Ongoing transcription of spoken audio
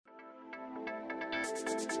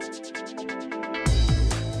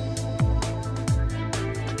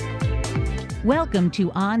Welcome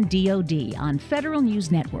to On DoD on Federal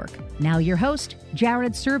News Network. Now your host,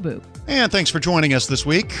 Jared Serbu. And thanks for joining us this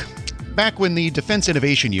week. Back when the Defense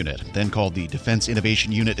Innovation Unit, then called the Defense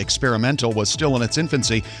Innovation Unit Experimental, was still in its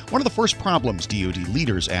infancy, one of the first problems DoD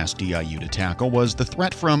leaders asked DIU to tackle was the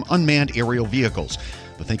threat from unmanned aerial vehicles.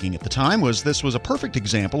 The thinking at the time was this was a perfect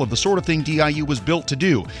example of the sort of thing DIU was built to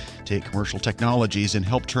do, take commercial technologies and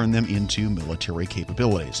help turn them into military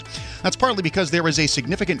capabilities. That's partly because there is a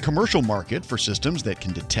significant commercial market for systems that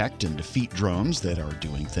can detect and defeat drones that are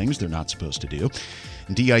doing things they're not supposed to do.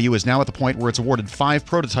 And DIU is now at the point where it's awarded 5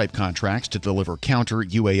 prototype contracts to deliver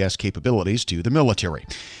counter-UAS capabilities to the military.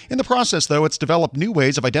 In the process, though, it's developed new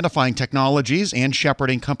ways of identifying technologies and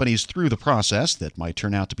shepherding companies through the process that might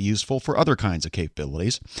turn out to be useful for other kinds of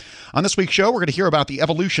capabilities. On this week's show, we're going to hear about the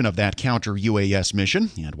evolution of that counter-UAS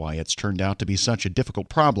mission and why it's turned out to be such a difficult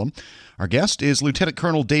problem. Our guest is Lieutenant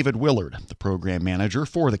Colonel David Willard, the program manager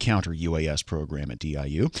for the counter-UAS program at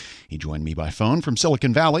DIU. He joined me by phone from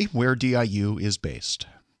Silicon Valley, where DIU is based.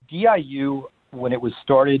 DIU, when it was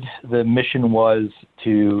started, the mission was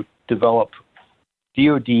to develop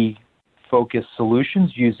DoD-focused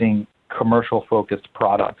solutions using commercial-focused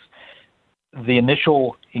products. The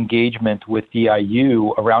initial engagement with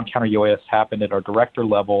DIU around counter-UAS happened at our director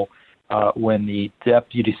level when the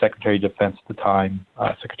Deputy Secretary of Defense at the time,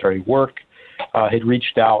 Secretary Work, had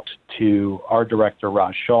reached out to our director,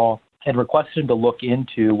 Raj Shah, and requested him to look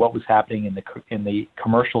into what was happening in the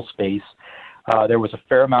commercial space. There was a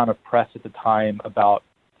fair amount of press at the time about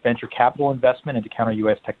venture capital investment into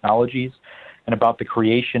counter-UAS technologies and about the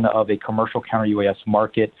creation of a commercial counter-UAS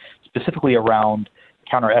market, specifically around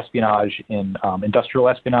counter-espionage in industrial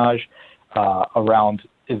espionage, around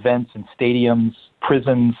events in stadiums,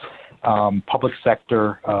 prisons, public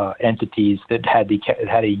sector entities that had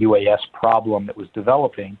a UAS problem that was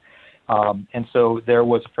developing. And so there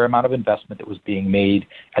was a fair amount of investment that was being made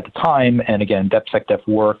at the time. And again, DepSecDef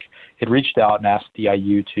Work had reached out and asked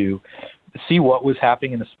DIU to see what was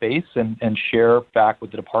happening in the space and share back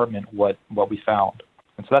with the department what we found.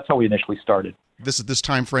 And so that's how we initially started. This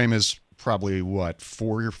time frame is probably, what,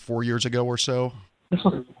 4 years ago or so? This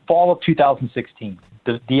was fall of 2016.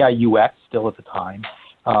 The DIUX, still at the time,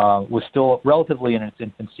 was still relatively in its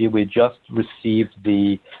infancy. We had just received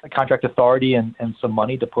the contract authority and some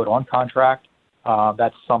money to put on contract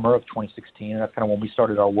that summer of 2016. And that's kind of when we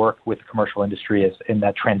started our work with the commercial industry as in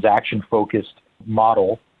that transaction-focused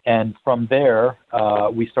model. And from there,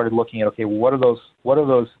 we started looking at, okay, where are those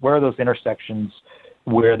intersections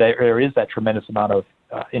where there is that tremendous amount of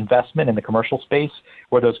investment in the commercial space,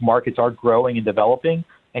 where those markets are growing and developing,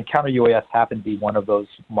 and counter-UAS happened to be one of those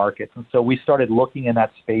markets. And so we started looking in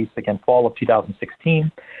that space, again, fall of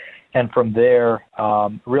 2016, and from there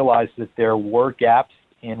realized that there were gaps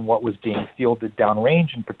in what was being fielded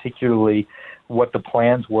downrange, and particularly what the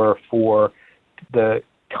plans were for the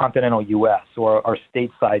continental U.S. or our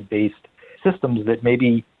stateside-based systems that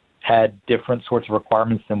maybe had different sorts of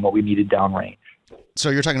requirements than what we needed downrange. So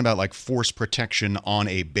you're talking about like force protection on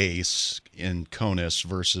a base in CONUS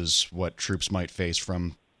versus what troops might face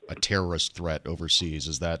from a terrorist threat overseas.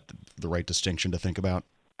 Is that the right distinction to think about?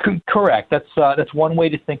 Correct. That's one way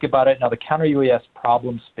to think about it. Now, the counter-UAS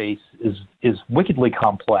problem space is wickedly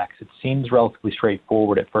complex. It seems relatively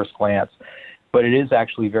straightforward at first glance, but it is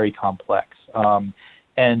actually very complex.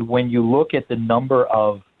 And when you look at the number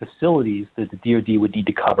of facilities that the DoD would need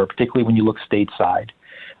to cover, particularly when you look stateside,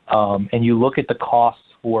 and you look at the costs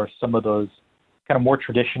for some of those kind of more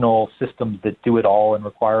traditional systems that do it all and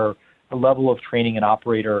require a level of training and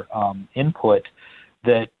operator input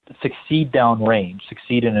that succeed downrange,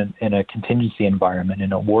 succeed in a contingency environment,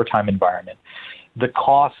 in a wartime environment, the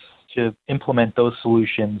costs to implement those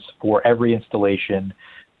solutions for every installation,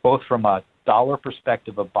 both from a dollar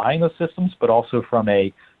perspective of buying those systems, but also from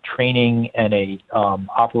a training and a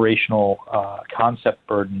operational concept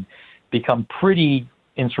burden, become pretty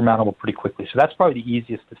insurmountable pretty quickly. So that's probably the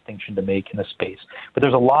easiest distinction to make in this space. But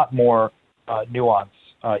there's a lot more nuance,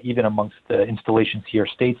 even amongst the installations here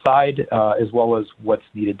stateside, as well as what's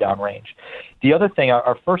needed downrange. The other thing,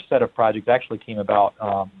 our first set of projects actually came about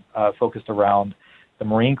focused around the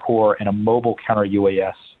Marine Corps and a mobile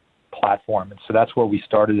counter-UAS platform. And so that's where we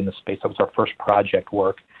started in the space. That was our first project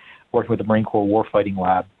working with the Marine Corps Warfighting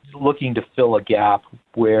Lab, looking to fill a gap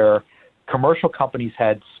where commercial companies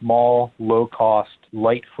had small, low-cost,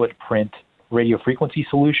 light footprint radio frequency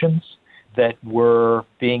solutions that were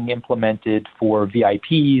being implemented for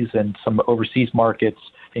VIPs and some overseas markets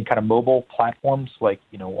in kind of mobile platforms like,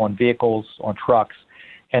 on vehicles, on trucks.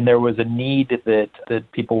 and there was a need that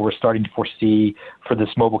people were starting to foresee for this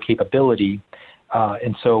mobile capability.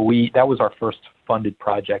 And so that was our first funded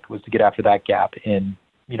project, was to get after that gap in,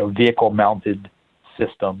 vehicle-mounted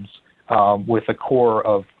systems with a core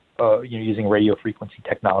of, using radio frequency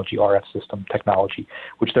technology, RF system technology,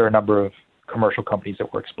 which there are a number of commercial companies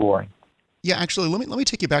that were exploring. Yeah, actually, let me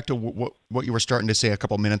take you back to what you were starting to say a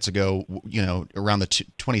couple minutes ago. Around the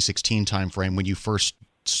 2016 timeframe when you first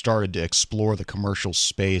started to explore the commercial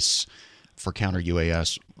space for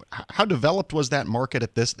counter-UAS. How developed was that market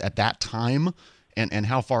at that time, and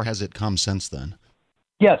how far has it come since then?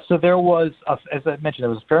 Yeah, so there was, as I mentioned, there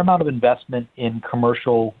was a fair amount of investment in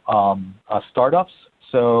commercial startups.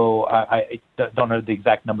 So I don't know the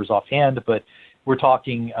exact numbers offhand, but we're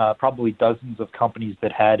talking probably dozens of companies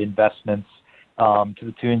that had investments to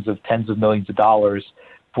the tunes of tens of millions of dollars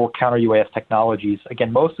for counter-UAS technologies.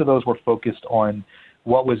 Again, most of those were focused on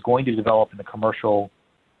what was going to develop in the commercial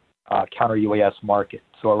counter-UAS market.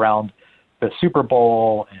 So around the Super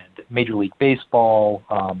Bowl and Major League Baseball,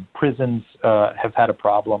 prisons have had a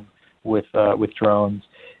problem with drones.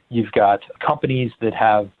 You've got companies that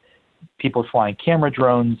have people flying camera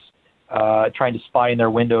drones, trying to spy in their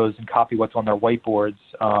windows and copy what's on their whiteboards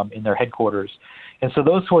in their headquarters. And so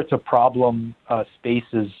those sorts of problem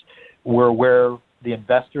spaces were where the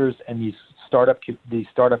investors and these startup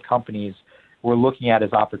companies were looking at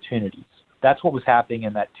as opportunities. That's what was happening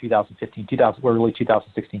in that 2015, early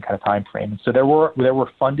 2016 kind of time frame. And so there were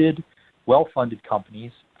well-funded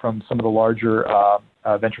companies from some of the larger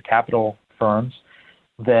venture capital firms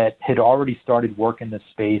that had already started work in this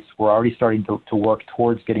space, were already starting to work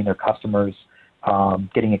towards getting their customers,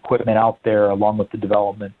 getting equipment out there, along with the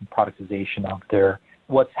development and productization out there.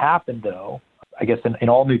 What's happened, though, I guess in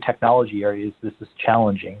all new technology areas, this is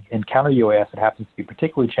challenging. In counter-UAS, it happens to be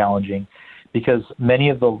particularly challenging because many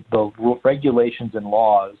of the regulations and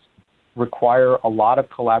laws require a lot of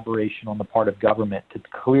collaboration on the part of government to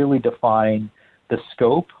clearly define the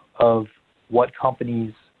scope of what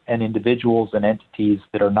companies and individuals and entities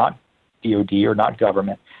that are not DoD or not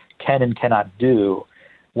government can and cannot do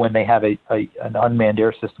when they have an unmanned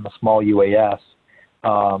air system, a small UAS,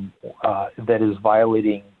 that is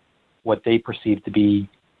violating what they perceive to be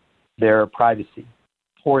their privacy,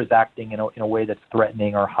 or is acting in a way that's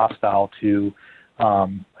threatening or hostile to, a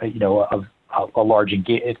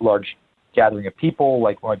large gathering of people,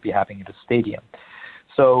 like might be happening at a stadium.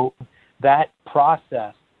 So that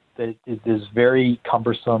process that is very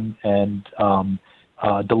cumbersome and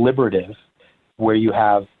deliberative, where you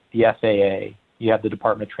have the FAA, you have the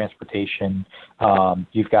Department of Transportation,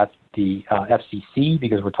 you've got the FCC,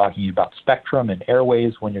 because we're talking about spectrum and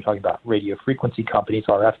airways when you're talking about radio frequency companies,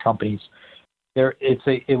 RF companies.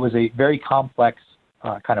 It was a very complex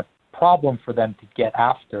kind of problem for them to get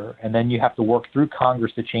after, and then you have to work through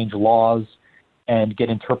Congress to change laws and get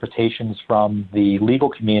interpretations from the legal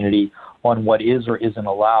community on what is or isn't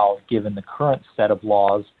allowed given the current set of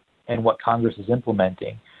laws and what Congress is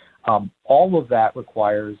implementing. All of that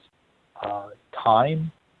requires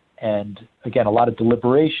time and, again, a lot of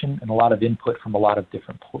deliberation and a lot of input from a lot of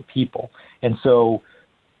different people. And so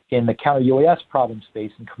in the counter-UAS problem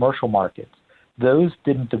space in commercial markets, those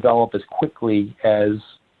didn't develop as quickly as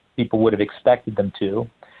people would have expected them to.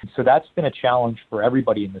 So that's been a challenge for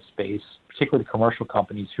everybody in this space, particularly commercial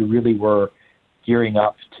companies who really were gearing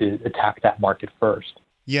up to attack that market first.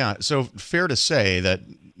 Yeah, so fair to say that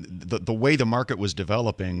the way the market was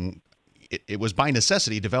developing, it was by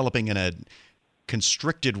necessity developing in a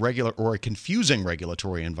constricted or a confusing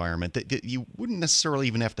regulatory environment that you wouldn't necessarily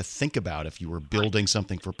even have to think about if you were building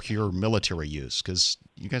something for pure military use, because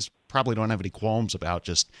you guys probably don't have any qualms about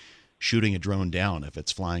just shooting a drone down if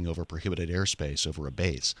it's flying over prohibited airspace over a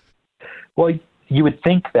base. Well, you would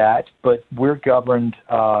think that, but we're governed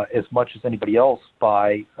as much as anybody else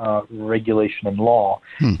by regulation and law.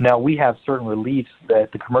 Now, we have certain reliefs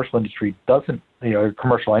that the commercial industry doesn't,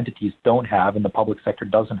 commercial entities don't have and the public sector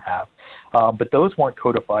doesn't have. But those weren't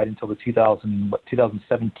codified until the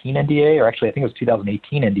 2017 NDA, or actually I think it was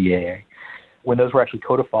 2018 NDAA, when those were actually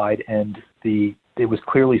codified, and it was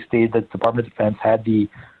clearly stated that the Department of Defense had the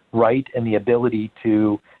right and the ability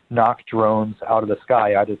to knock drones out of the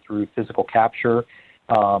sky, either through physical capture,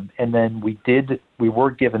 and then we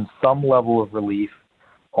were given some level of relief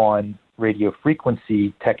on radio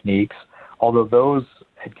frequency techniques, although those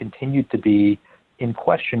had continued to be in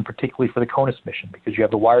question, particularly for the CONUS mission, because you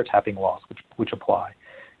have the wiretapping laws which apply.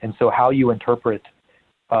 And so how you interpret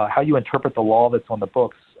the law that's on the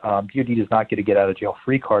books, DoD does not get a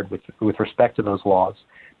get-out-of-jail-free card with respect to those laws,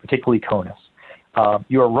 particularly CONUS.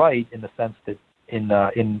 You are right in the sense that in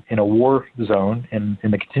a war zone and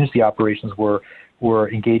in the contingency operations where were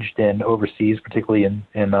engaged in overseas, particularly in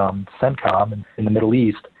CENTCOM and in the Middle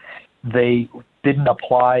East, they didn't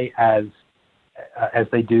apply as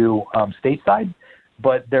they do stateside,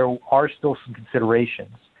 but there are still some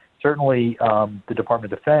considerations. Certainly, the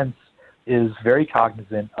Department of Defense is very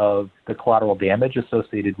cognizant of the collateral damage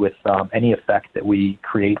associated with any effect that we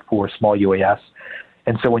create for small UAS.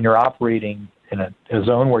 And so when you're operating in a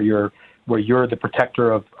zone where you're the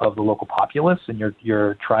protector of the local populace and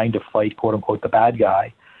you're trying to fight, quote unquote, the bad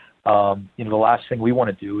guy, the last thing we want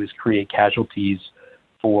to do is create casualties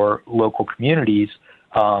for local communities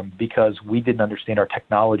because we didn't understand our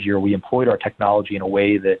technology or we employed our technology in a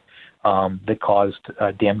way that caused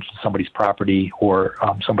damage to somebody's property or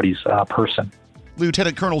somebody's person.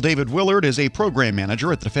 Lieutenant Colonel David Willard is a program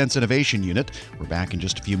manager at the Defense Innovation Unit. We're back in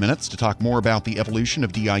just a few minutes to talk more about the evolution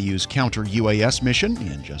of DIU's counter-UAS mission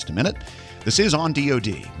in just a minute. This is On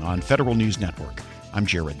DoD on Federal News Network. I'm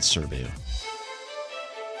Jared Serbu.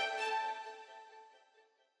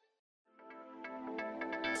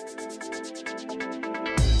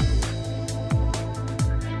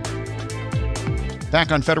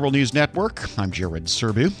 Back on Federal News Network, I'm Jared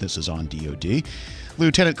Serbu. This is On DoD.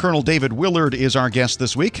 Lieutenant Colonel David Willard is our guest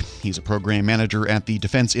this week. He's a program manager at the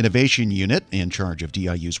Defense Innovation Unit in charge of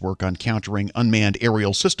DIU's work on countering unmanned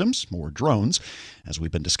aerial systems, or drones. As we've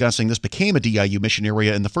been discussing, this became a DIU mission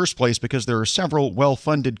area in the first place because there are several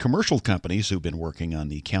well-funded commercial companies who've been working on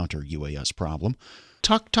the counter-UAS problem.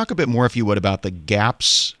 Talk a bit more, if you would, about the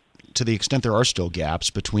gaps, to the extent there are still gaps,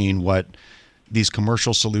 between what these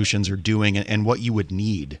commercial solutions are doing and what you would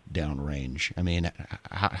need downrange. I mean,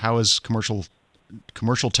 how has commercial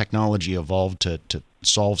technology evolved to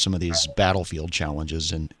solve some of these battlefield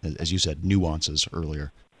challenges and, as you said, nuances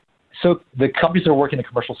earlier? So the companies that are working in the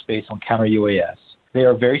commercial space on counter-UAS, they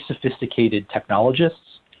are very sophisticated technologists.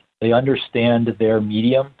 They understand their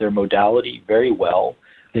medium, their modality very well.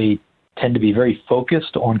 They tend to be very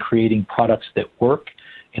focused on creating products that work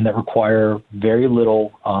and that require very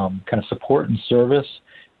little kind of support and service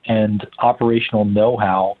and operational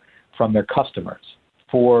know-how from their customers.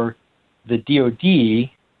 For the DoD,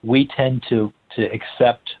 we tend to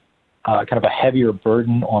accept kind of a heavier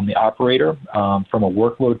burden on the operator from a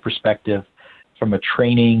workload perspective, from a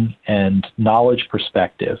training and knowledge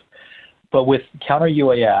perspective. But with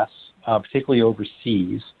counter-UAS, particularly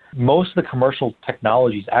overseas, most of the commercial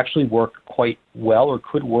technologies actually work quite well or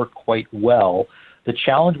could work quite well. The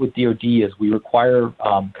challenge with DoD is we require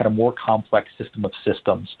kind of more complex system of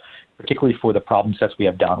systems, particularly for the problem sets we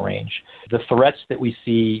have downrange. The threats that we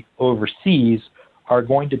see overseas are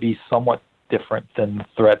going to be somewhat different than the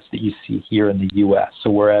threats that you see here in the U.S.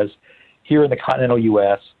 So whereas here in the continental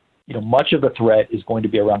U.S., much of the threat is going to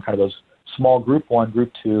be around kind of those small group 1,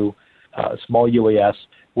 group 2, small UAS,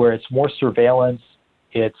 where it's more surveillance.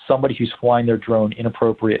 It's somebody who's flying their drone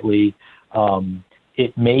inappropriately.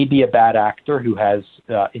 It may be a bad actor who has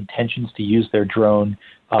intentions to use their drone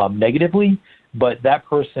negatively, but that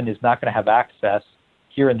person is not going to have access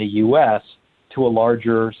here in the U.S. to a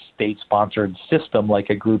larger state-sponsored system like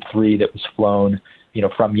a Group 3 that was flown,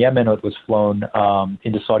 from Yemen or that was flown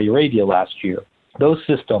into Saudi Arabia last year. Those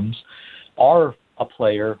systems are a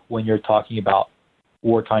player when you're talking about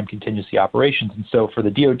wartime contingency operations. And so for the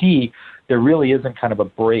DoD, there really isn't kind of a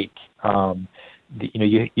break.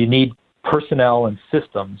 You need personnel and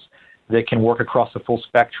systems that can work across the full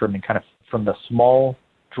spectrum and kind of from the small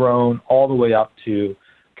drone all the way up to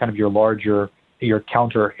kind of your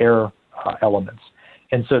counter-air elements.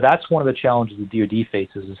 And so that's one of the challenges the DoD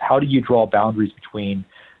faces is how do you draw boundaries between,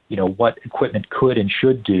 what equipment could and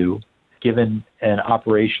should do given an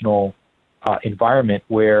operational environment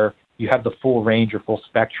where you have the full range or full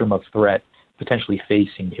spectrum of threat potentially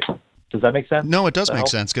facing you. Does that make sense? No, it does make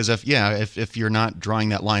sense because if you're not drawing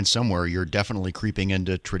that line somewhere, you're definitely creeping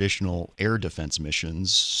into traditional air defense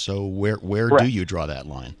missions. So where do you draw that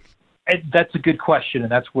line? That's a good question,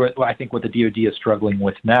 and that's where I think what the DoD is struggling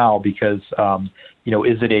with now because,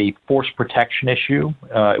 is it a force protection issue,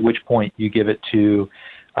 at which point you give it to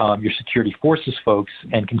your security forces folks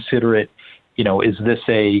and consider it, is this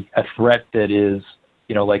a threat that is,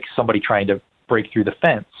 like somebody trying to break through the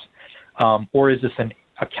fence, or is this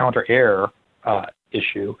a counter-air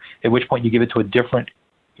issue, at which point you give it to a different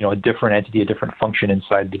entity, a different function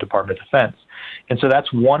inside the Department of Defense. And so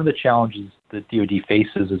that's one of the challenges that DoD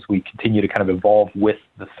faces as we continue to kind of evolve with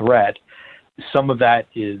the threat. Some of that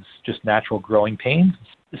is just natural growing pains.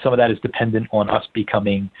 Some of that is dependent on us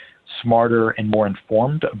becoming smarter and more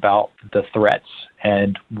informed about the threats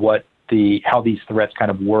and how these threats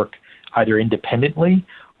kind of work either independently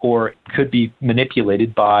or could be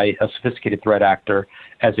manipulated by a sophisticated threat actor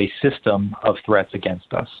as a system of threats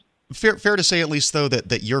against us. Fair to say, at least, though,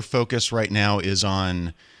 that your focus right now is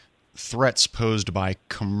on threats posed by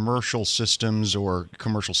commercial systems or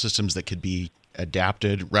commercial systems that could be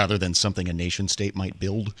adapted rather than something a nation state might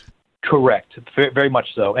build? Correct. Very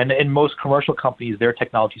much so. And in most commercial companies, their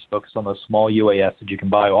technology is focused on those small UAS that you can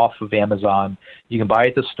buy off of Amazon. You can buy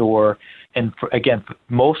at the store. And again,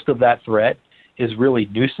 most of that threat is really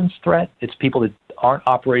nuisance threat. It's people that aren't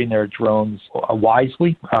operating their drones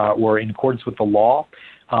wisely or in accordance with the law.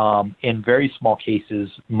 In very small cases,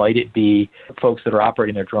 might it be folks that are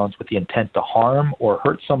operating their drones with the intent to harm or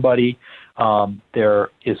hurt somebody? There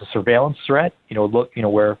is a surveillance threat,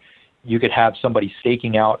 where you could have somebody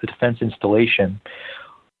staking out a defense installation,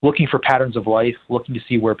 looking for patterns of life, looking to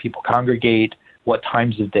see where people congregate, what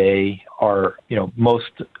times of day are,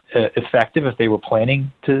 most effective if they were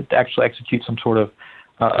planning to actually execute some sort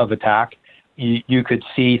of attack. You could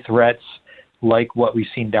see threats like what we've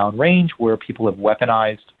seen downrange, where people have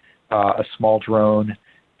weaponized a small drone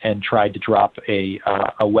and tried to drop a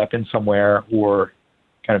weapon somewhere, or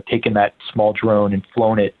kind of taken that small drone and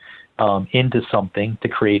flown it into something to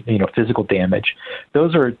create, physical damage.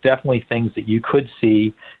 Those are definitely things that you could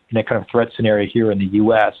see in a kind of threat scenario here in the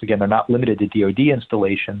U.S. Again, they're not limited to DoD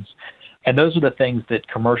installations. And those are the things that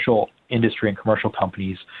commercial industry and commercial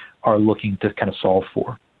companies are looking to kind of solve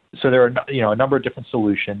for. So there are, a number of different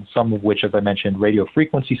solutions, some of which, as I mentioned, radio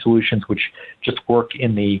frequency solutions, which just work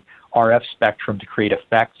in the RF spectrum to create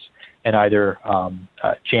effects and either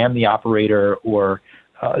jam the operator or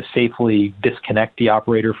safely disconnect the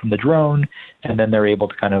operator from the drone, and then they're able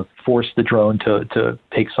to kind of force the drone to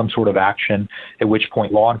take some sort of action, at which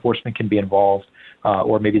point law enforcement can be involved,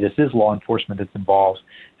 or maybe this is law enforcement that's involved.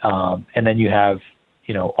 And then you have,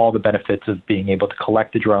 all the benefits of being able to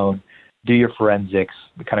collect the drone, do your forensics,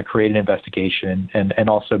 kind of create an investigation, and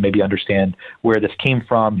also maybe understand where this came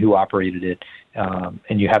from, who operated it,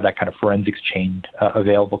 and you have that kind of forensics chain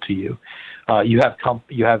available to you. You have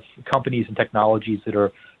companies and technologies that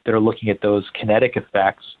are looking at those kinetic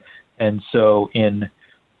effects, and so in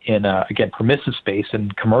again, permissive space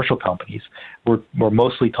and commercial companies, we're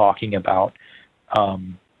mostly talking about,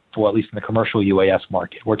 well, at least in the commercial UAS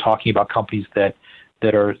market, we're talking about companies that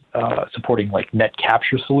are supporting like net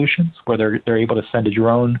capture solutions, where they're able to send a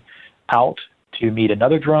drone out to meet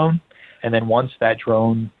another drone. And then once that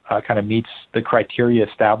drone kind of meets the criteria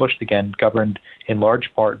established, again, governed in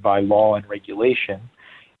large part by law and regulation,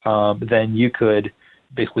 then you could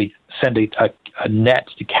basically send a net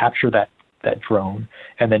to capture that drone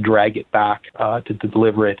and then drag it back to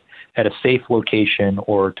deliver it at a safe location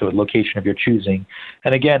or to a location of your choosing.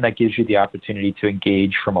 And again, that gives you the opportunity to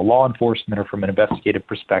engage from a law enforcement or from an investigative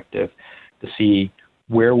perspective to see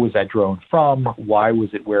where was that drone from, why was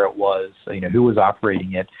it where it was, who was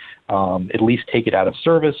operating it, at least take it out of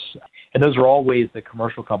service. And those are all ways that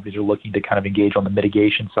commercial companies are looking to kind of engage on the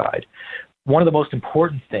mitigation side. One of the most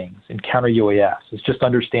important things in counter-UAS is just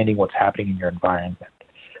understanding what's happening in your environment.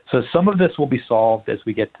 So some of this will be solved as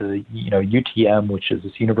we get to the, UTM, which is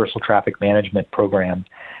this Universal Traffic Management Program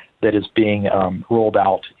that is being rolled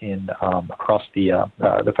out in across the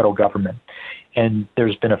federal government. And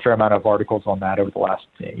there's been a fair amount of articles on that over the last,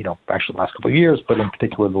 actually the last couple of years, but in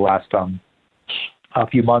particular the last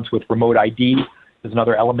few months with remote ID is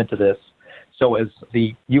another element to this. So as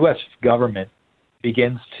the U.S. government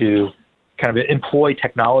begins to kind of employ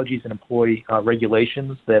technologies and employ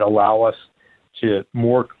regulations that allow us to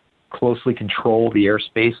more closely control the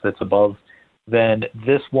airspace that's above, then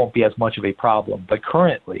this won't be as much of a problem. But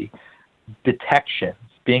currently, detection,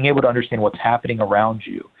 being able to understand what's happening around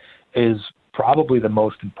you, is probably the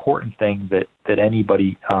most important thing that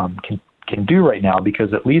anybody can do right now,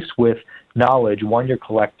 because at least with knowledge, one, you're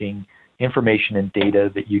collecting information and data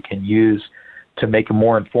that you can use to make a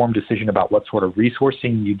more informed decision about what sort of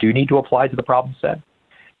resourcing you do need to apply to the problem set.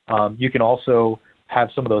 You can also have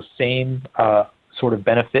some of those same sort of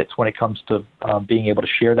benefits when it comes to being able to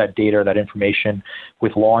share that data or that information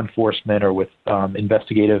with law enforcement or with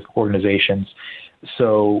investigative organizations.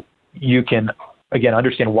 So you can, again,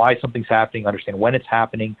 understand why something's happening, understand when it's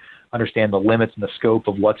happening, understand the limits and the scope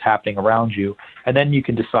of what's happening around you, and then you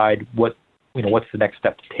can decide what's the next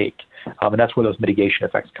step to take. And that's where those mitigation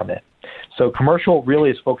effects come in. So commercial really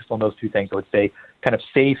is focused on those two things. I would say kind of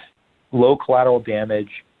safe, low collateral damage,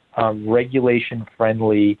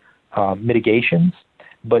 regulation-friendly mitigations,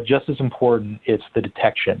 but just as important, it's the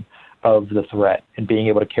detection of the threat and being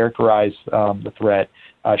able to characterize the threat,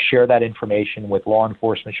 share that information with law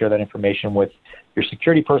enforcement, share that information with your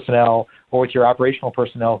security personnel or with your operational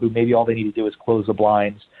personnel who maybe all they need to do is close the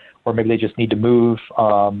blinds, or maybe they just need to move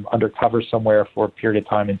undercover somewhere for a period of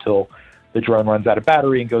time until the drone runs out of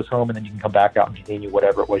battery and goes home, and then you can come back out and continue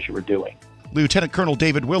whatever it was you were doing. Lieutenant Colonel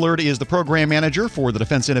David Willard is the program manager for the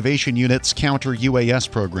Defense Innovation Unit's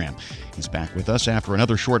counter-UAS program. He's back with us after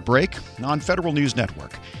another short break on Federal News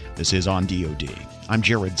Network. This is On DoD. I'm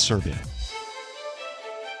Jared Servin.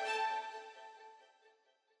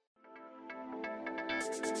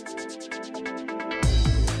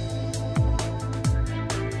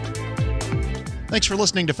 Thanks for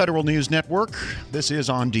listening to Federal News Network. This is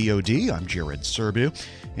On DoD. I'm Jared Serbu,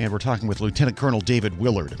 and we're talking with Lieutenant Colonel David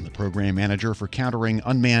Willard, the program manager for countering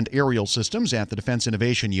unmanned aerial systems at the Defense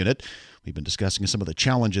Innovation Unit. We've been discussing some of the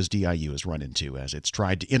challenges DIU has run into as it's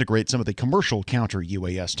tried to integrate some of the commercial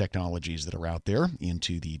counter-UAS technologies that are out there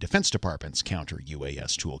into the Defense Department's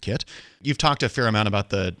counter-UAS toolkit. You've talked a fair amount about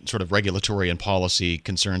the sort of regulatory and policy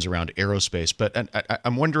concerns around aerospace, but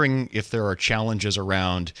I'm wondering if there are challenges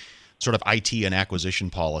around sort of IT and acquisition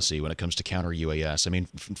policy when it comes to counter-UAS. I mean,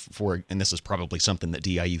 and this is probably something that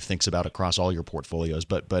DIU thinks about across all your portfolios,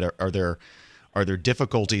 but are there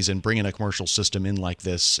difficulties in bringing a commercial system in like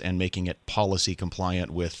this and making it policy compliant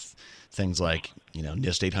with things like,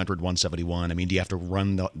 NIST 800-171? I mean, do you have to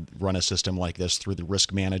run a system like this through the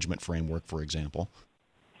risk management framework, for example?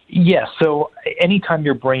 Yes. So anytime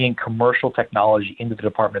you're bringing commercial technology into the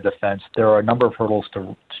Department of Defense, there are a number of hurdles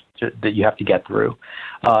that you have to get through.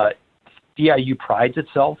 DIU prides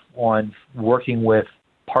itself on working with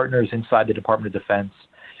partners inside the Department of Defense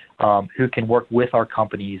who can work with our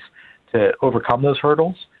companies to overcome those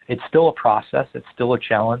hurdles. It's still a process. It's still a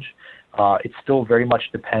challenge. It still very much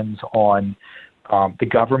depends on the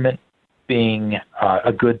government being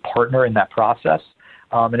a good partner in that process.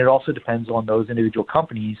 And it also depends on those individual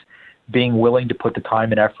companies being willing to put the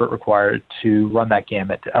time and effort required to run that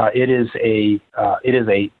gamut. It is a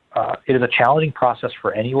challenging process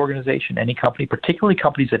for any organization, any company, particularly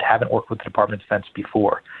companies that haven't worked with the Department of Defense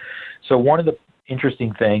before. So one of the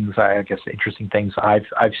interesting things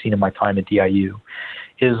I've seen in my time at DIU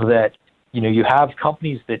is that, you have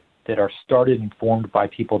companies that are started and formed by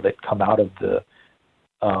people that come out of the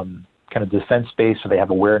kind of defense space, or they have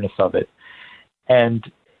awareness of it.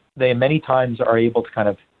 And they many times are able to kind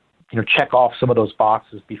of check off some of those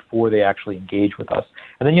boxes before they actually engage with us.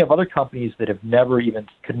 And then you have other companies that have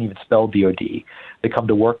couldn't even spell DoD. They come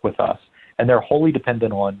to work with us, and they're wholly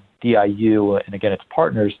dependent on DIU and, again, its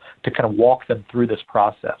partners to kind of walk them through this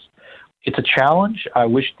process. It's a challenge. I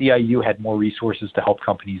wish DIU had more resources to help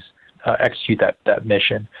companies execute that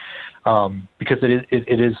mission, because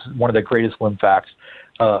it is one of the greatest limb facts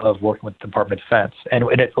of working with the Department of Defense, and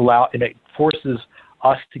it forces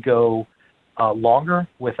us to go longer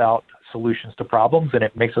without solutions to problems, and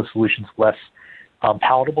it makes those solutions less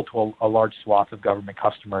palatable to a large swath of government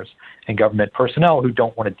customers and government personnel who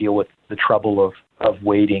don't want to deal with the trouble of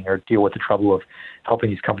waiting or deal with the trouble of helping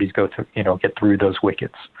these companies go through, get through those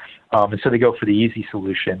wickets. And so they go for the easy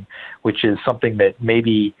solution, which is something that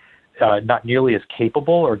maybe not nearly as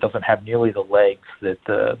capable or doesn't have nearly the legs that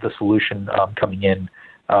the solution coming in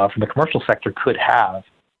from the commercial sector could have.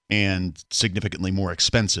 And significantly more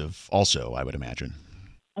expensive also, I would imagine.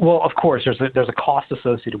 Well, of course, there's a cost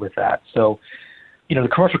associated with that. So, the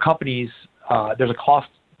commercial companies, there's a cost,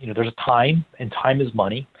 there's a time, and time is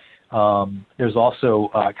money. There's also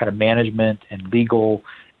kind of management and legal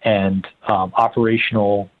and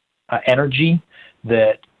operational energy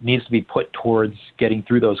that needs to be put towards getting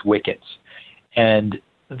through those wickets. And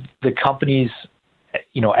the companies,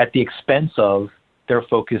 at the expense of their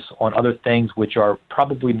focus on other things which are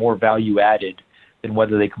probably more value added than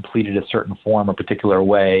whether they completed a certain form a particular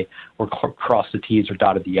way or crossed the T's or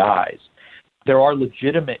dotted the I's. There are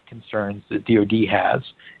legitimate concerns that DoD has,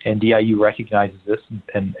 and DIU recognizes this,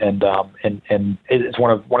 and it's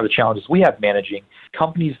one of the challenges we have managing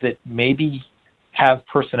companies that maybe have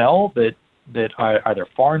personnel that are either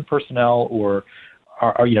foreign personnel or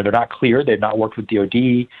are they're not clear, they've not worked with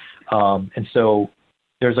DoD, and so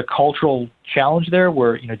there's a cultural challenge there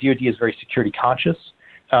where DoD is very security conscious.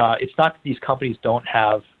 It's not that these companies don't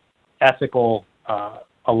have ethical,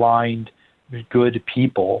 aligned, good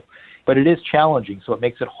people, but it is challenging. So it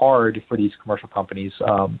makes it hard for these commercial companies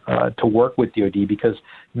to work with DoD because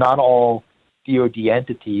not all DoD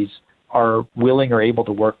entities are willing or able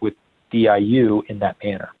to work with DIU in that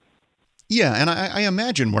manner. Yeah, and I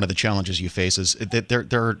imagine one of the challenges you face is that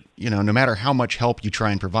there, no matter how much help you try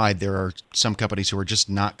and provide, there are some companies who are just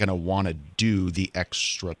not going to want to do the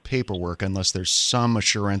extra paperwork unless there's some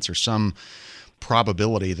assurance or some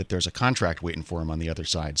probability that there's a contract waiting for them on the other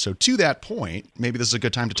side. So to that point, maybe this is a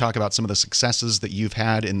good time to talk about some of the successes that you've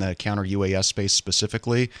had in the counter-UAS space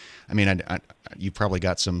specifically. I mean, you've probably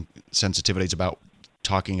got some sensitivities about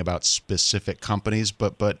talking about specific companies,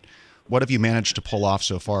 but What have you managed to pull off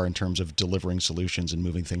so far in terms of delivering solutions and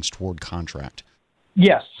moving things toward contract?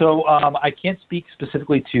 Yes. So I can't speak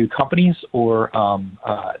specifically to companies or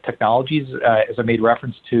technologies. As I made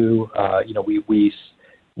reference to,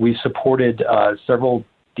 we supported several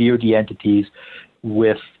DoD entities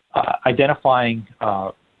with identifying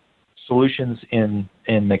solutions in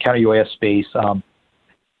the counter-UAS space,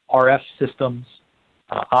 RF systems,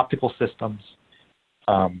 optical systems,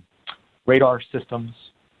 radar systems,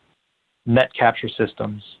 net capture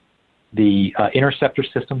systems, the interceptor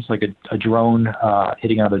systems like a drone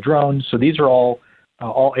hitting another drone. So these are all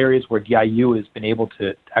areas where DIU has been able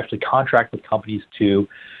to actually contract with companies to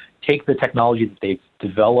take the technology that they've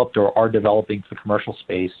developed or are developing for the commercial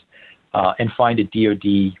space and find a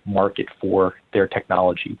DoD market for their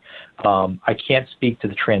technology. I can't speak to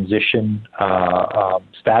the transition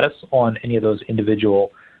status on any of those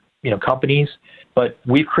individual companies, but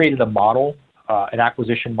we've created a model, an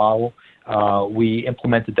acquisition model. We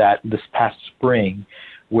implemented that this past spring,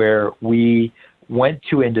 where we went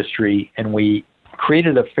to industry and we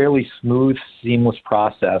created a fairly smooth, seamless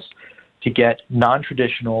process to get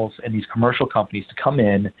non-traditionals and these commercial companies to come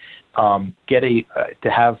in, to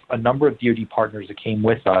have a number of DoD partners that came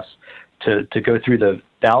with us to go through the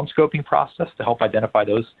downscoping process to help identify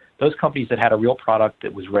those companies that had a real product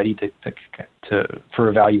that was ready for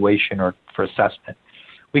evaluation or for assessment.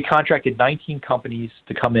 We contracted 19 companies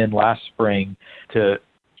to come in last spring to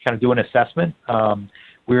kind of do an assessment.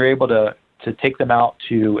 We were able to take them out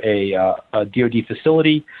to a DoD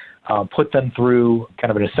facility, put them through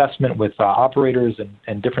kind of an assessment with operators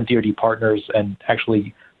and different DoD partners, and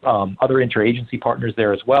actually other interagency partners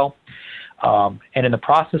there as well. And in the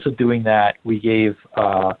process of doing that, we gave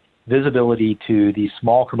visibility to these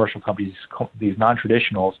small commercial companies, these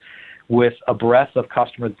non-traditionals, with a breadth of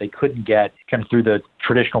customers that they couldn't get kind of through the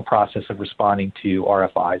traditional process of responding to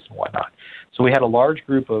RFIs and whatnot. So we had a large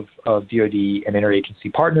group of DoD and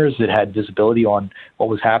interagency partners that had visibility on what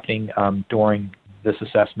was happening during this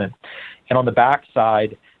assessment. And on the back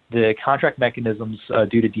side, the contract mechanisms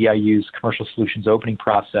due to DIU's commercial solutions opening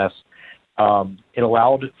process, it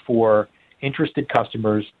allowed for interested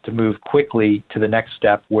customers to move quickly to the next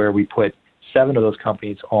step, where we put 7 of those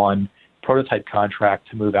companies on prototype contract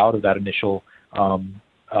to move out of that initial kind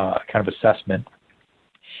of assessment.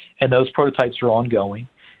 And those prototypes are ongoing.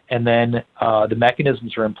 And then the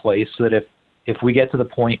mechanisms are in place so that if we get to the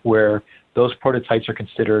point where those prototypes are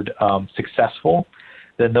considered successful,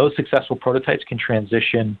 then those successful prototypes can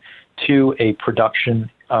transition to a production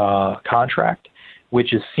contract,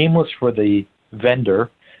 which is seamless for the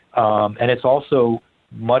vendor. And it's also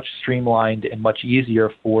much streamlined and much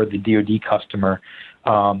easier for the DoD customer,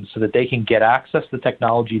 so that they can get access to the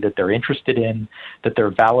technology that they're interested in, that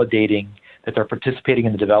they're validating, that they're participating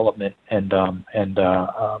in the development and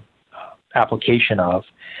application of.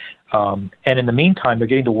 And in the meantime, they're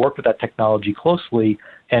getting to work with that technology closely,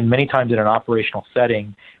 and many times in an operational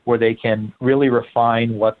setting where they can really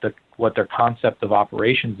refine what their concept of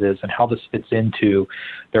operations is and how this fits into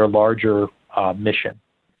their larger mission.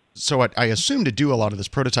 So I assume to do a lot of this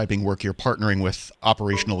prototyping work, you're partnering with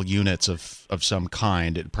operational units of some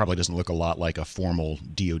kind. It probably doesn't look a lot like a formal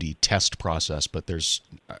DoD test process, but there's,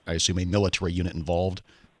 I assume, a military unit involved.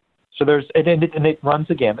 So and it runs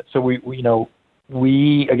the gamut. So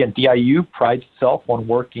we again, DIU prides itself on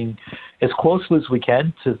working as closely as we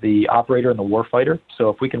can to the operator and the warfighter. So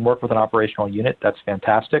if we can work with an operational unit, that's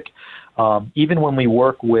fantastic. Even when we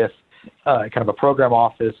work with kind of a program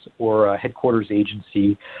office or a headquarters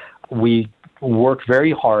agency, we work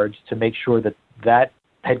very hard to make sure that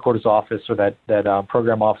headquarters office or that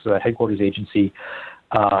program office or that headquarters agency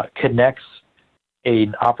connects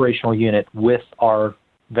an operational unit with our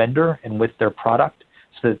vendor and with their product,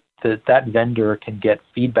 so that vendor can get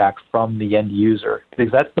feedback from the end user.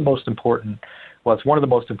 Because that's the most important, it's one of the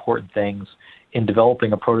most important things in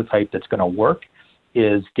developing a prototype that's going to work,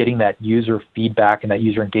 is getting that user feedback and that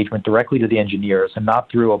user engagement directly to the engineers, and not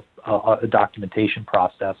through a documentation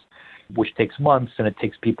process, which takes months, and it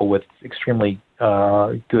takes people with extremely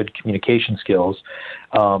good communication skills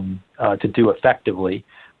to do effectively.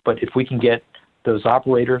 But if we can get those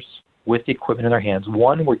operators with the equipment in their hands,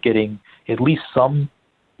 one, we're getting at least some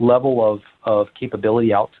level of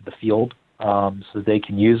capability out to the field, so they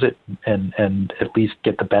can use it and at least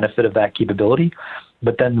get the benefit of that capability.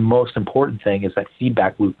 But then the most important thing is that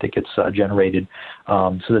feedback loop that gets generated,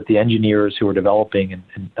 so that the engineers who are developing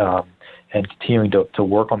and continuing to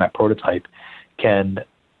work on that prototype can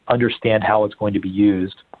understand how it's going to be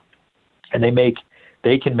used, and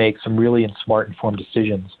they can make some really smart, informed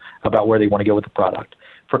decisions about where they want to go with the product.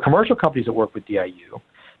 For commercial companies that work with DIU,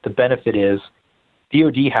 the benefit is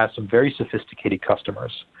DoD has some very sophisticated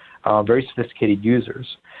customers, very sophisticated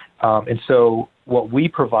users. And so what we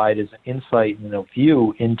provide is an insight and a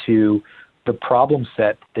view into the problem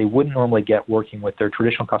set they wouldn't normally get working with their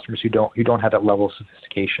traditional customers who don't have that level of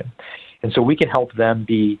sophistication. And so we can help them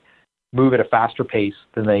move at a faster pace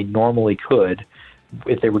than they normally could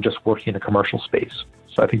if they were just working in the commercial space.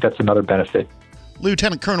 So I think that's another benefit.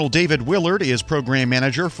 Lieutenant Colonel David Willard is Program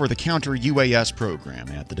Manager for the counter-UAS program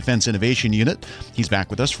at the Defense Innovation Unit. He's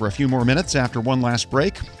back with us for a few more minutes after one last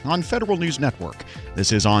break on Federal News Network.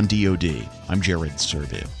 This is On DoD. I'm Jared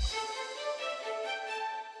Serbu.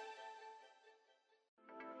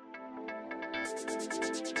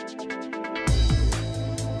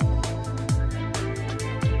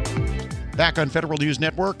 Back on Federal News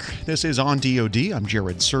Network, this is On DoD. I'm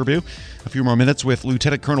Jared Serbu. A few more minutes with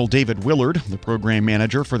Lieutenant Colonel David Willard, the Program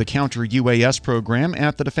Manager for the counter-UAS program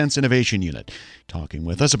at the Defense Innovation Unit, talking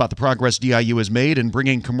with us about the progress DIU has made in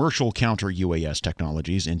bringing commercial counter-UAS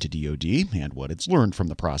technologies into DoD and what it's learned from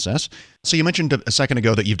the process. So you mentioned a second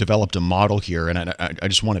ago that you've developed a model here, and I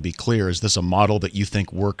just want to be clear. Is this a model that you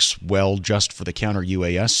think works well just for the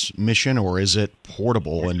counter-UAS mission, or is it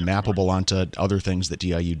portable and mappable onto other things that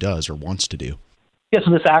DIU does or wants to do? Yeah,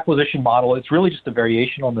 so this acquisition model, it's really just a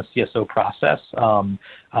variation on the CSO process,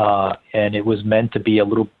 and it was meant to be a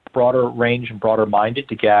little broader range and broader minded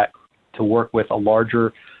to work with a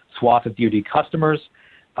larger swath of DoD customers,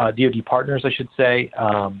 DoD partners, I should say,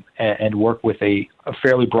 and work with a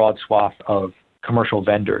fairly broad swath of commercial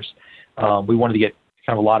vendors. We wanted to get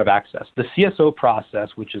kind of a lot of access. The CSO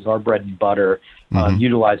process, which is our bread and butter,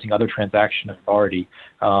 utilizing other transaction authority,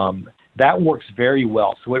 that works very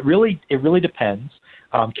well. So it really depends.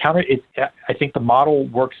 I think the model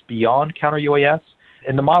works beyond counter-UAS,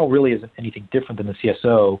 and the model really isn't anything different than the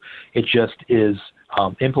CSO. It just is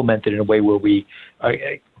implemented in a way where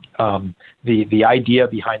the idea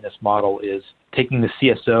behind this model is taking the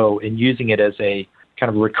CSO and using it as a kind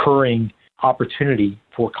of recurring opportunity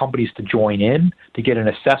for companies to join in, to get an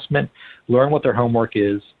assessment, learn what their homework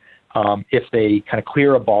is. If they kind of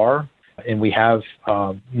clear a bar, and we have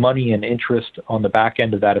money and interest on the back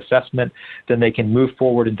end of that assessment, then they can move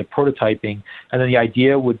forward into prototyping. And then the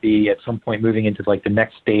idea would be at some point moving into like the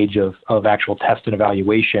next stage of actual test and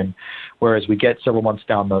evaluation, whereas we get several months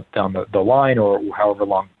down the line or however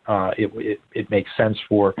long it makes sense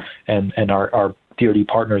for and our DoD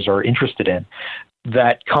partners are interested in.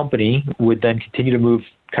 That company would then continue to move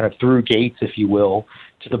kind of through gates, if you will,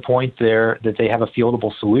 to the point there that they have a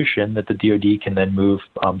fieldable solution that the DoD can then move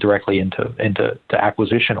directly into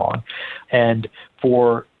acquisition on. And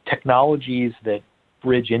for technologies that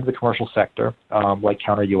bridge into the commercial sector, like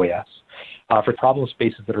counter-UAS, for problem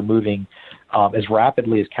spaces that are moving as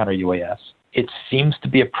rapidly as counter-UAS, it seems to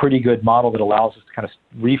be a pretty good model that allows us to kind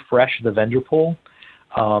of refresh the vendor pool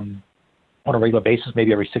on a regular basis,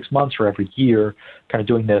 maybe every 6 months or every year, kind of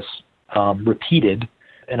doing this repeated,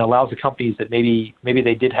 and allows the companies that maybe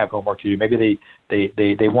they did have homework to do, maybe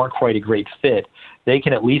they weren't quite a great fit, they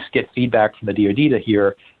can at least get feedback from the DoD to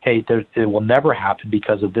hear, hey, it will never happen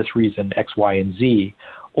because of this reason, X, Y, and Z,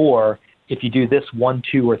 or if you do this 1,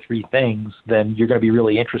 2, or 3 things, then you're going to be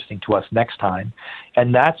really interesting to us next time.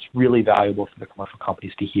 And that's really valuable for the commercial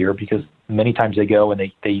companies to hear, because many times they go and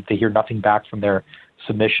they hear nothing back from their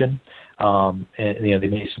submission. And they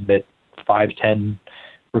may submit 5, 10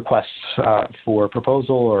 requests for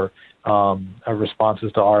proposal or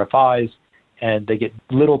responses to RFIs, and they get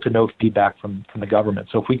little to no feedback from the government.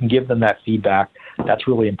 So if we can give them that feedback, that's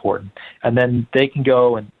really important. And then they can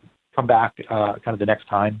go and come back kind of the next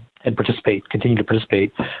time and continue to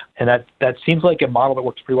participate. And that seems like a model that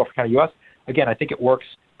works pretty well for counter-UAS. Again, I think it works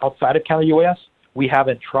outside of counter-UAS. We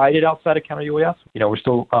haven't tried it outside of counter-UAS. We're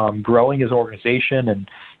still growing as an organization, and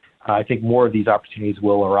I think more of these opportunities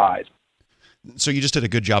will arise. So you just did a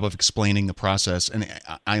good job of explaining the process, and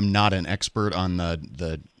I'm not an expert on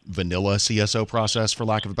the vanilla CSO process, for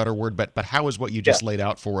lack of a better word, but how is what you just laid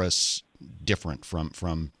out for us different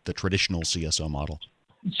from the traditional CSO model?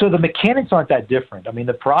 So the mechanics aren't that different. I mean,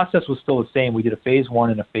 the process was still the same. We did a phase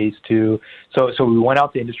 1 and a phase 2. So we went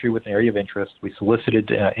out to industry with an area of interest. We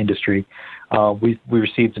solicited industry. We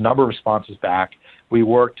received a number of responses back. We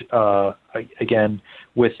worked, again,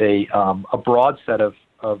 with a broad set of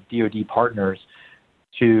DoD partners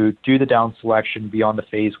to do the down selection beyond the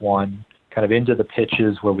phase 1, kind of into the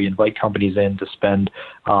pitches where we invite companies in to spend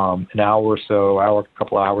an hour or so, a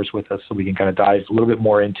couple of hours with us, so we can kind of dive a little bit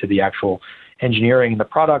more into the actual engineering and the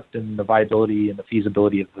product and the viability and the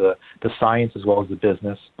feasibility of the science as well as the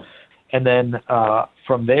business. And then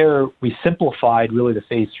from there, we simplified really the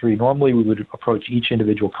phase 3. Normally, we would approach each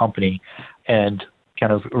individual company and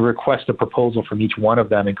kind of request a proposal from each one of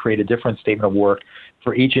them and create a different statement of work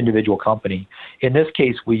for each individual company. In this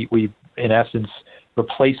case, we in essence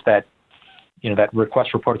replaced that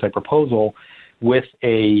request for prototype proposal with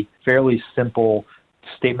a fairly simple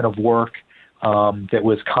statement of work that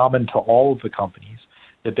was common to all of the companies,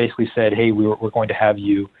 that basically said, hey, we're going to have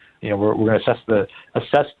you, we're going to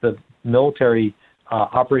assess the military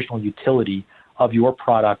operational utility of your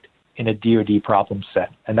product in a DoD problem set.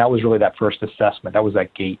 And that was really that first assessment. That was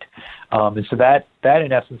that gate. And so that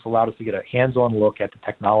in essence allowed us to get a hands-on look at the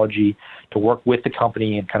technology, to work with the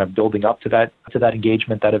company and kind of building up to that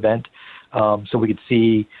engagement, that event. So we could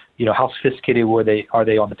see, how sophisticated are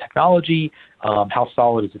they on the technology, how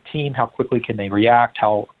solid is the team, how quickly can they react,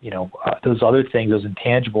 how, those other things, those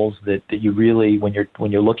intangibles that you really, when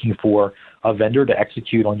you're looking for a vendor to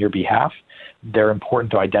execute on your behalf, they're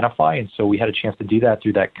important to identify. And so we had a chance to do that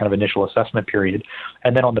through that kind of initial assessment period.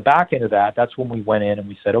 And then on the back end of that, that's when we went in and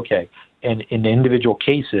we said, okay, and in the individual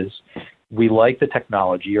cases, we like the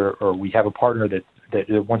technology, or we have a partner that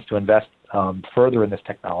wants to invest further in this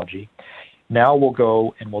technology. Now we'll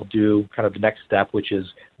go and we'll do kind of the next step, which is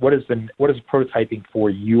what does prototyping for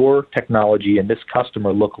your technology and this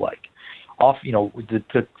customer look like?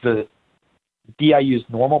 The DIU's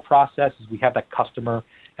normal process is we have that customer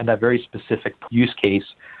and that very specific use case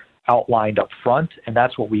outlined up front, and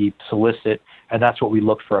that's what we solicit, and that's what we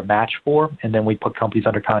look for a match for, and then we put companies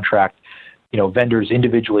under contract, vendors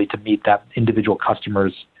individually to meet that individual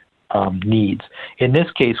customer's needs. In this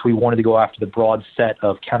case, we wanted to go after the broad set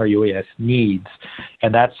of counter-UAS needs,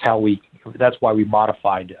 and that's why we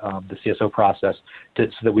modified the CSO process so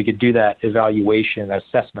that we could do that evaluation, that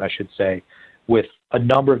assessment, I should say, with a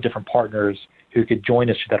number of different partners who could join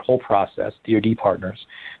us through that whole process, DoD partners.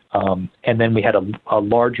 And then we had a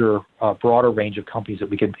larger, broader range of companies that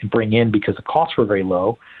we could bring in because the costs were very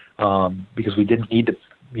low, because we didn't need to,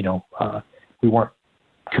 we weren't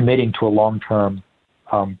committing to a long-term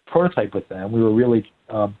prototype with them. We were really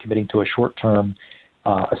committing to a short-term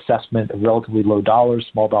assessment of relatively low dollars,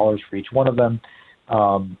 small dollars for each one of them.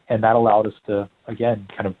 And that allowed us to, again,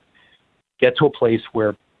 kind of get to a place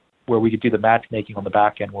where we could do the matchmaking on the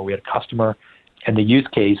back end, where we had a customer and the use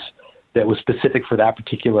case that was specific for that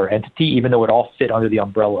particular entity, even though it all fit under the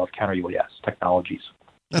umbrella of counter-UAS technologies.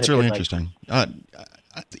 That's really interesting.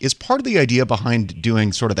 Is part of the idea behind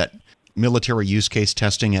doing sort of that military use case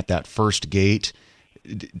testing at that first gate,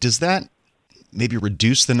 does that maybe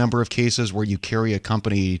reduce the number of cases where you carry a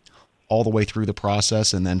company all the way through the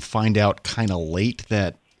process and then find out kind of late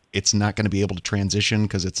that it's not going to be able to transition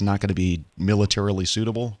because it's not going to be militarily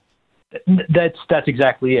suitable? That's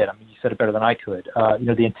exactly it. I mean, you said it better than I could.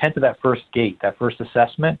 The intent of that first gate, that first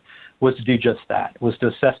assessment, was to do just that, was to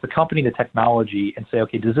assess the company, the technology, and say,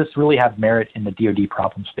 okay, does this really have merit in the DoD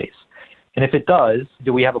problem space? And if it does,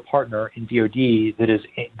 do we have a partner in DoD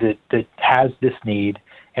that has this need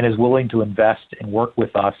and is willing to invest and work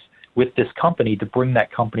with us, with this company, to bring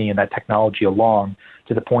that company and that technology along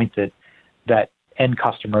to the point that that end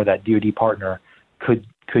customer, that DoD partner, could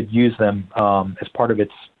use them as part of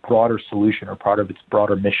its broader solution or part of its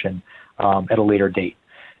broader mission at a later date.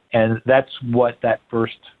 And that's what that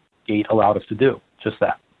first gate allowed us to do, just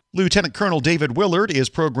that. Lieutenant Colonel David Willard is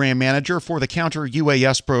Program Manager for the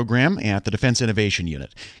Counter-UAS program at the Defense Innovation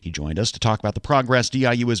Unit. He joined us to talk about the progress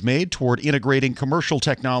DIU has made toward integrating commercial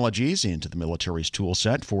technologies into the military's tool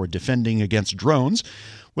set for defending against drones.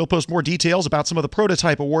 We'll post more details about some of the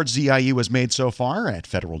prototype awards DIU has made so far at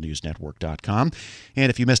federalnewsnetwork.com. And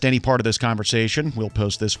if you missed any part of this conversation, we'll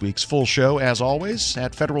post this week's full show, as always,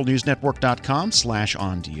 at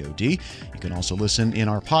federalnewsnetwork.com/ondod. You can also listen in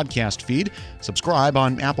our podcast feed. Subscribe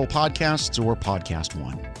on Apple Podcasts or Podcast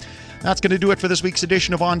One. That's going to do it for this week's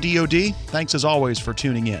edition of On DoD. Thanks, as always, for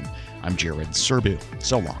tuning in. I'm Jared Serbu.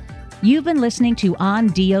 So long. You've been listening to On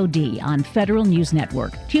DoD on Federal News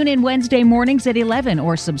Network. Tune in Wednesday mornings at 11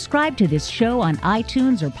 or subscribe to this show on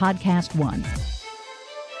iTunes or Podcast One.